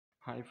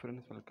Hi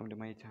friends, welcome to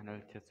my channel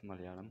chess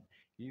Malayalam.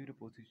 ഈ ഒരു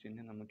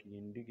പൊസിഷനെ നമുക്ക്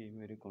എൻഡ് ഗെയിം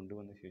വരെ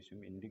കൊണ്ടുവന്ന ശേഷം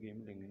എൻഡ്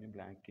ഗെയിമിൽ എങ്ങനെ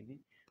ബ്ലാക്കിന്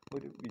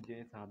ഒരു വിജയ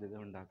സാധ്യത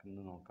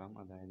ഉണ്ടാക്കുന്നത് നോക്കാം.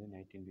 അതായത്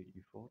night in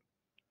e4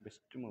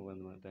 best move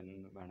എന്ന് തന്നെ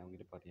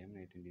വേണമെങ്കിൽ പറയാം.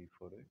 നൈറ്റ് ഇൻ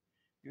e4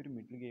 ഈ ഒരു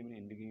മിഡിൽ ഗെയിമിന്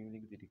എൻഡ്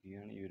ഗെയിമിലേക്ക്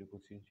തിരിക്കുകയാണ് ഈ ഒരു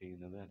പൊസിഷൻ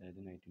ചെയ്യുന്നത്.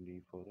 അതായത് night in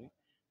e4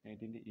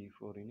 night in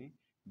e4ന്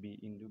B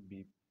into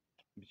B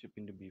bishop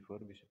into b4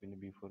 bishop into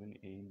b4ന്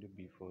A into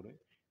b4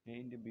 A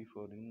into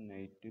b4ന്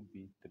night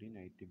b3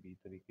 night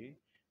b3ക്ക്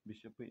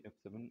bishop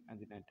f7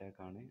 അതിന്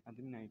അറ്റാക്കാണ്.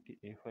 അതിന് നൈറ്റ്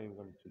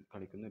a5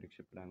 കളിക്കുന്നു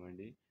രക്ഷപ്പെടാൻ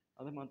വേണ്ടി.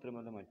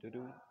 അതുമാത്രമല്ല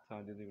മറ്റൊരു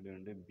സാധ്യത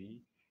ഇവിടെയുണ്ട്.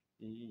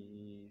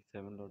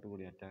 e7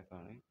 കൂടി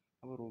അറ്റാക്കാണ്.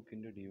 അപ്പോൾ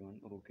റൂക്കിൻ്റെ d1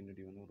 റൂക്കിൻ്റെ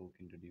d1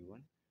 റൂക്കിൻ്റെ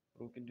d1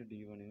 റൂക്കിൻ്റെ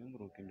d1നും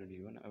റൂക്കിൻ്റെ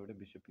d1 അവിടെ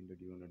ബിഷപ്പിൻ്റെ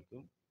d1 എടുത്തു.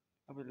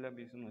 അപ്പോൾ എല്ലാ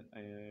പീസും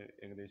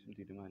ഏകദേശം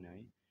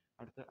തീരുമാനമായി.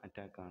 അടുത്ത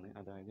അറ്റാക്കാണ്,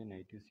 അതായത്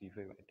നൈറ്റ്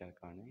c5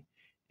 അറ്റാക്കാണ്.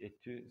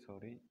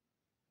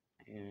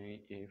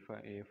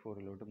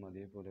 a4ലോട്ടും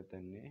അതേപോലെ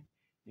തന്നെ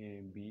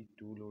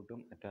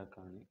b2ലോട്ടും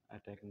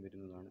അറ്റാക്കിങ്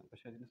വരുന്നതാണ്.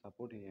 പക്ഷെ അതിന്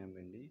സപ്പോർട്ട് ചെയ്യാൻ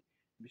വേണ്ടി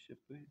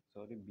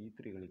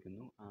b3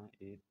 കളിക്കുന്നു. ആ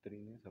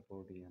a3നെ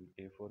സപ്പോർട്ട് ചെയ്യാൻ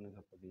a4നെ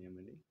സപ്പോർട്ട് ചെയ്യാൻ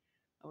വേണ്ടി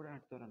അവിടെ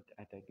അടുത്തൊരു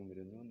അറ്റാക്കിങ്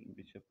വരുന്നു.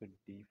 ബിഷപ്പ്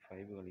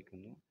d5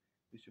 കളിക്കുന്നു.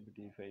 ബിഷപ്പ്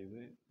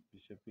d5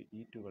 ബിഷപ്പ്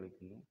e2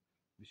 കളിക്കുന്നു.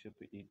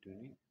 ബിഷപ്പ്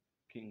e2ന്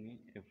കിങ്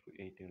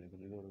f8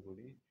 കളിക്കുന്നു.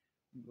 ഇതോടുകൂടി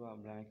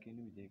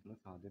ബ്ലാക്കിന് വിജയിക്കുന്ന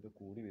സാധ്യത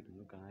കൂടി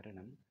വരുന്നു.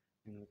 കാരണം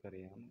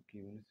നിങ്ങൾക്കറിയാം,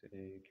 ക്യൂന്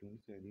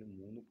സൈഡിൽ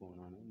 3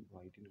 പോണാണ്,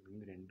 വൈറ്റിനുള്ളിൽ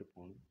 2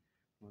 പോണ്.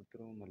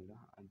 മാത്രവുമല്ല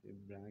അത്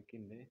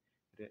ബ്ലാക്കിൻ്റെ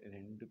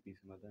 2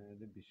 പീസും,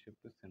 അതായത്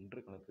ബിഷപ്പ്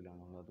സെൻട്രൽ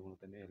കളത്തിലാണുള്ളത്. അതുകൊണ്ട്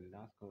തന്നെ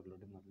എല്ലാ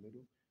സ്കോറിലോട്ടും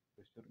നല്ലൊരു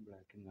പ്രഷർ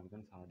ബ്ലാക്കിന്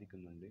നൽകാൻ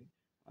സാധിക്കുന്നുണ്ട്.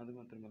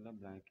 അതുമാത്രമല്ല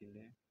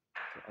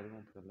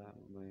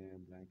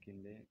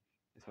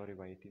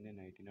വൈറ്റിൻ്റെ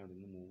നൈറ്റിനെ അവിടെ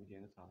നിന്ന് മൂവ്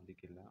ചെയ്യാൻ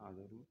സാധിക്കില്ല.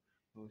 അതൊരു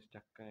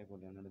സ്റ്റക്കായ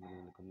പോലെയാണ് അവിടെ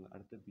നിലനിൽക്കുന്നത്.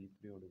 അടുത്ത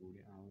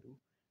b3യോടുകൂടി ആ ഒരു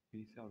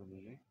പീസ് അവിടെ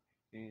നിന്ന്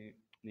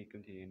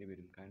നീക്കം ചെയ്യേണ്ടി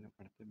വരും. കാരണം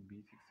അടുത്ത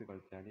b6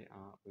 കളിച്ചാൽ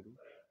ആ ഒരു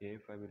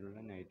a5ലുള്ള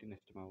നൈറ്റ്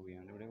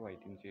നഷ്ടമാവുകയാണ് ഇവിടെ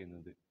വൈറ്റിന്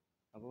ചെയ്യുന്നത്.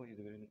 അപ്പോൾ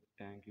ഇതുവരെ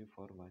താങ്ക് യു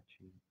ഫോർ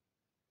വാച്ചിങ്.